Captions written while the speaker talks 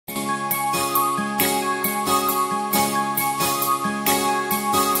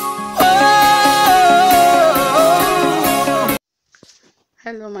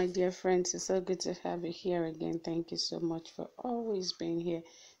Hello, my dear friends. It's so good to have you here again. Thank you so much for always being here.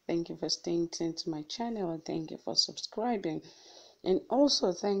 Thank you for staying tuned to my channel, and thank you for subscribing. And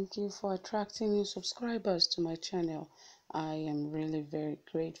also, thank you for attracting new subscribers to my channel. I am really very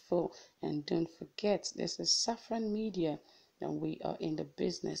grateful. And don't forget, this is Saffron Media, and we are in the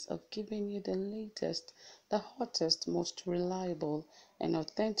business of giving you the latest, the hottest, most reliable, and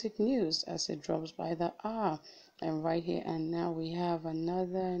authentic news as it drops by the hour. And right here and now we have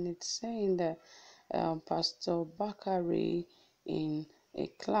another, and it's saying that Pastor Bakare in a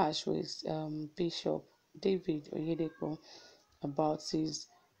clash with Bishop David Oyedepos about his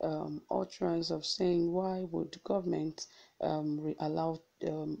utterance of saying, why would government allow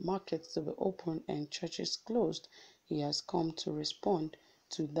markets to be open and churches closed? He has come to respond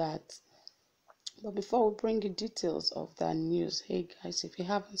to that. But before we bring you details of that news, hey guys, if you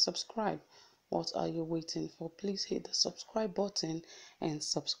haven't subscribed, what are you waiting for? Please hit the subscribe button and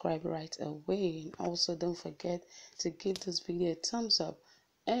subscribe right away. And also don't forget to give this video a thumbs up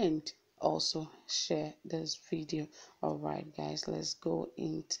and also share this video. Alright guys, let's go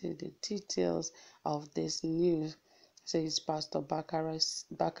into the details of this news. Says Pastor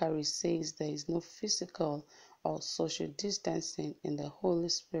Bakare says there is no physical or social distancing in the Holy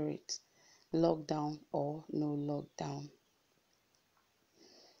Spirit, lockdown or no lockdown.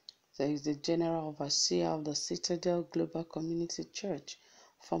 There is the General Overseer of the Citadel Global Community Church,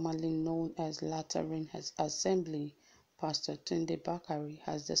 formerly known as Lateran Assembly, Pastor Tunde Bakare,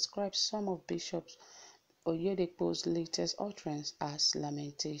 has described some of Bishop Oyedepos' latest utterance as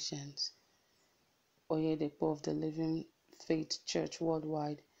lamentations. Oyedepos of the Living Faith Church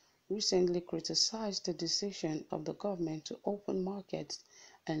Worldwide recently criticized the decision of the government to open markets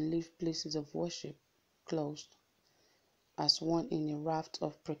and leave places of worship closed as one in a raft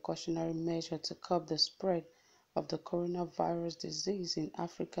of precautionary measures to curb the spread of the coronavirus disease in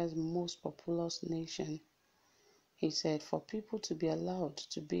Africa's most populous nation. He said for people to be allowed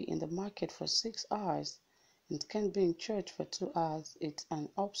to be in the market for 6 hours and can't be in church for 2 hours, it's an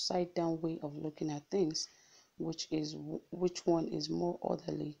upside-down way of looking at things. Which one is more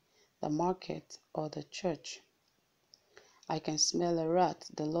orderly, the market or the church? I can smell a rat.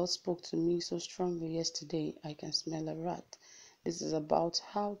 The Lord spoke to me so strongly yesterday. I can smell a rat. This is about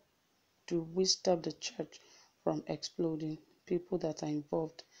how do we stop the church from exploding. People that are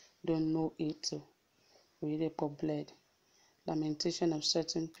involved don't know it too. Oyedepos bled. Lamentation of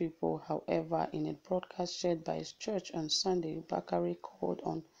certain people. However, in a broadcast shared by his church on Sunday, Bakare called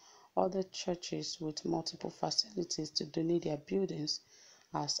on other churches with multiple facilities to donate their buildings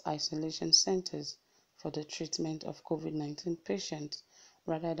as isolation centers for the treatment of COVID-19 patients,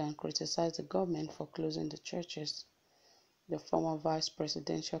 rather than criticize the government for closing the churches. The former vice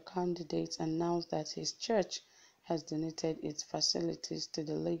presidential candidate announced that his church has donated its facilities to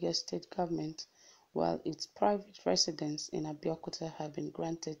the Lagos state government, while its private residence in Abeokuta have been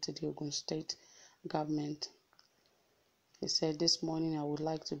granted to the Ogun state government. He said, "This morning I would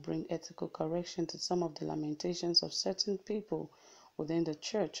like to bring ethical correction to some of the lamentations of certain people within the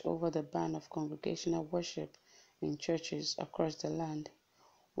church over the ban of congregational worship in churches across the land,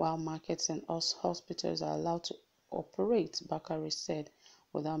 while markets and hospitals are allowed to operate," Bakare said,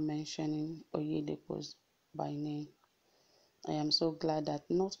 without mentioning Oyedepos by name. "I am so glad that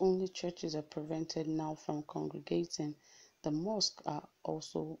not only churches are prevented now from congregating, the mosques are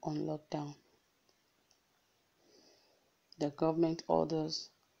also on lockdown. The government's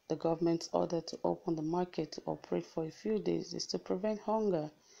order to open the market to operate for a few days is to prevent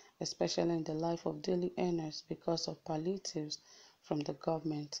hunger, especially in the life of daily earners, because of palliatives from the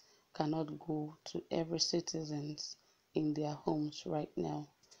government cannot go to every citizen in their homes right now.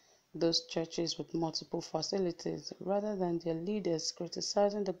 Those churches with multiple facilities, rather than their leaders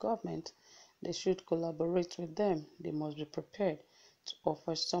criticizing the government, they should collaborate with them. They must be prepared to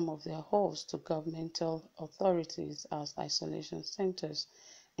offer some of their halls to governmental authorities as isolation centers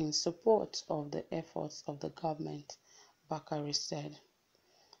in support of the efforts of the government," Bakare said.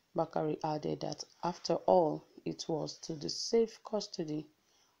 Bakare added that after all, it was to the safe custody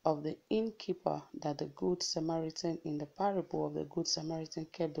of the innkeeper that the Good Samaritan in the parable of the Good Samaritan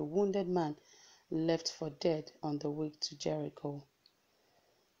kept the wounded man left for dead on the way to Jericho.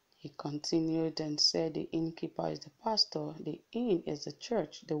 He continued and said the innkeeper is the pastor, the inn is the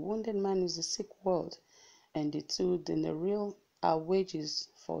church, the wounded man is the sick world, and the 2 denarii are wages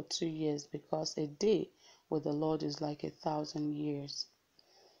for 2 years, because a day with the Lord is like 1,000 years.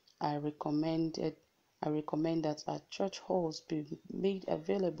 I recommend that our church halls be made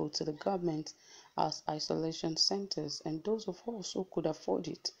available to the government as isolation centers, and those of us who could afford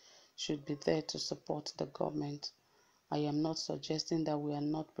it should be there to support the government. I am not suggesting that we are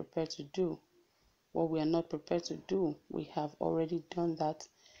not prepared to do what we are not prepared to do. We have already done that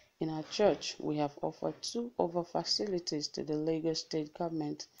in our church. We have offered 2 facilities to the Lagos state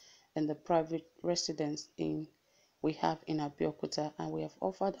government and the private residents we have in Abeokuta, and we have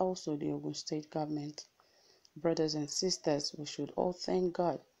offered also the Ogun state government. Brothers and sisters, we should all thank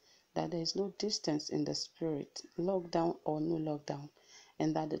God that there is no distance in the spirit, lockdown or no lockdown,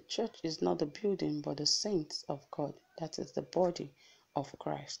 and that the church is not the building but the saints of God, that is the body of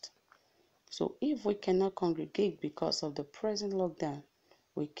Christ. So if we cannot congregate because of the present lockdown,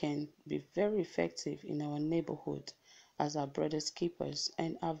 we can be very effective in our neighborhood as our brothers keepers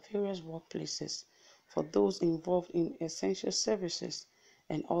and our various workplaces for those involved in essential services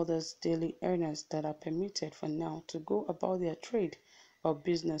and others daily earners that are permitted for now to go about their trade or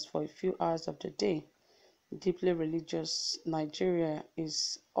business for a few hours of the day. Deeply religious Nigeria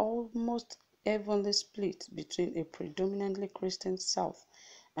is almost evenly split between a predominantly Christian south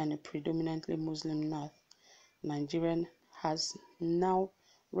and a predominantly Muslim north. Nigeria has now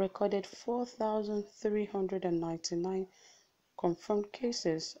recorded 4,399 confirmed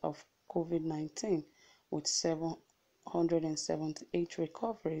cases of COVID-19 with 778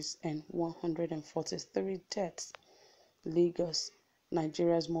 recoveries and 143 deaths. Lagos,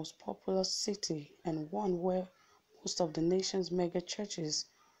 Nigeria's most populous city and one where most of the nation's mega churches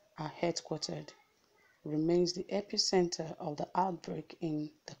are headquartered, remains the epicenter of the outbreak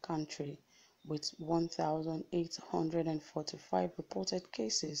in the country, with 1,845 reported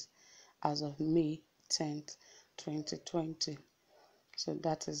cases as of May 10th, 2020. So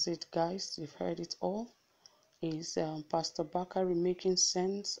that is it, guys. You've heard it all. Is Pastor Bakare making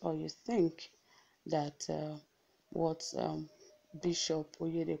sense, or you think that what Bishop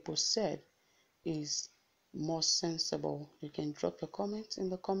Oyedepos said is more sensible? You can drop your comments in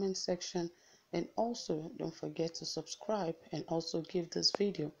the comment section, and also don't forget to subscribe and also give this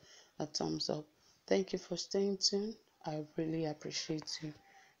video a thumbs up. Thank you for staying tuned. I really appreciate you.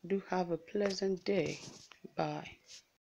 Do have a pleasant day. Bye.